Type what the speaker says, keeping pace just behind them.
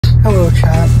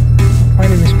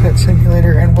Pet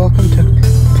Simulator, and welcome to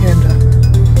Panda.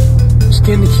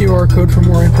 Scan the QR code for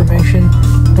more information.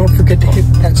 Don't forget to hit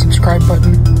that subscribe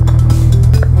button.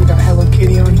 We got Hello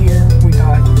Kitty on here. We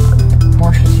got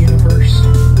Marsh's Universe.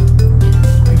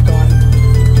 We've got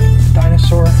a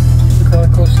dinosaur. Look really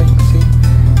close so you can see.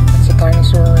 That's a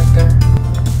dinosaur right there.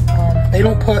 They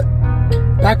don't put...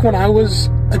 Back when I was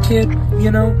a kid,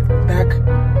 you know, back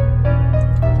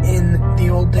in the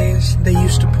old days, they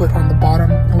used to put on the bottom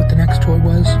what the next toy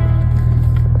was.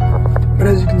 But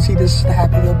as you can see, this is the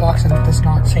Happy Meal box, and it does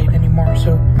not say it anymore,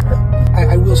 so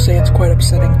I will say it's quite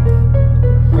upsetting.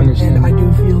 And I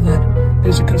do feel that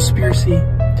there's a conspiracy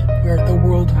where the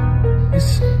world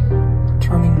is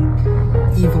turning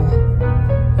evil.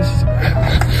 This is...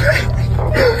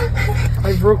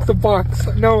 I broke the box.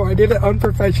 No, I did it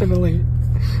unprofessionally.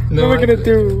 No, what am I gonna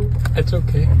do? It's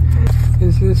okay.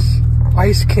 Is this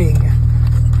Ice King?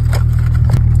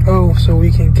 Oh, so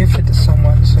we can gift it to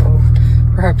someone. So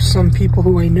perhaps some people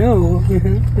who I know.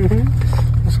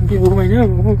 Some people who I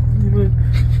know.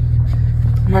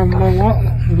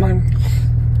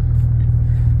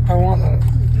 I want to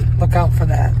look out for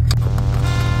that.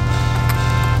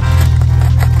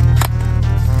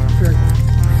 Sure.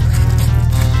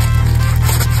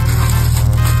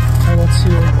 Alright, let's see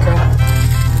what we got.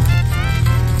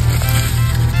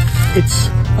 It's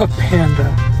a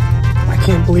panda. I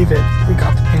can't believe it. We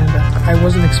got the panda. I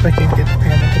wasn't expecting to get the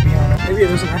panda, to be honest. Maybe it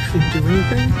doesn't actually do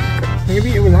anything.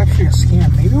 Maybe it was actually a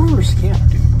scam. Maybe we were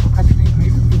scammed, dude. Actually,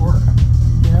 maybe we were.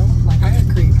 You know? Like, I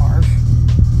agree, Marsh.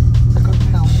 Like, what the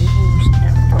hell? Maybe we were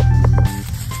scammed.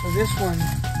 So this one,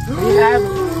 we have...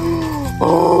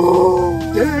 Oh!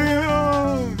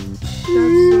 Damn! That's so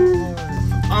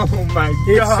hard. Oh my god.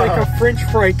 It's like a French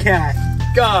fry cat.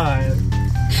 God.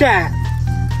 Chat.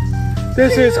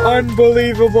 This is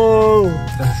unbelievable.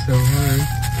 That's so hard.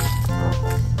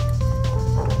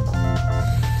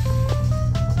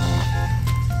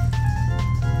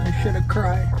 I should have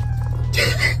cried.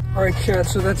 Alright, chat,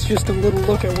 so that's just a little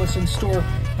look at what's in store.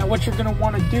 Now what you're going to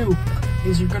want to do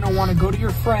is you're going to want to go to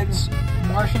your friends,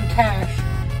 Marsh and Cash,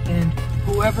 and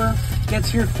whoever gets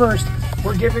here first,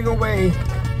 we're giving away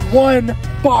one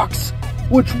box,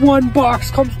 which one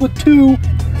box comes with two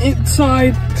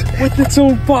inside with its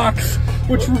own box,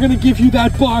 which we're going to give you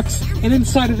that box, and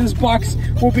inside of this box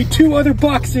will be two other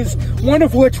boxes, one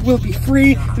of which will be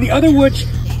free, and the other which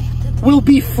will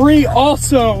be free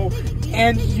also,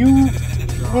 and you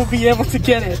will be able to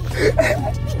get it.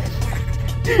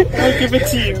 I'll give it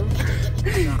to you,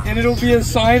 and it'll be a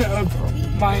sign of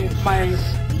my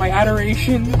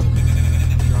adoration.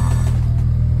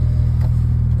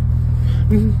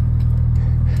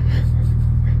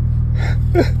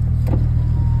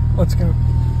 Let's go.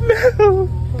 No!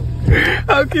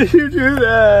 How can you do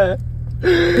that?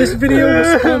 This video was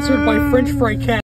sponsored by French Fry Cat.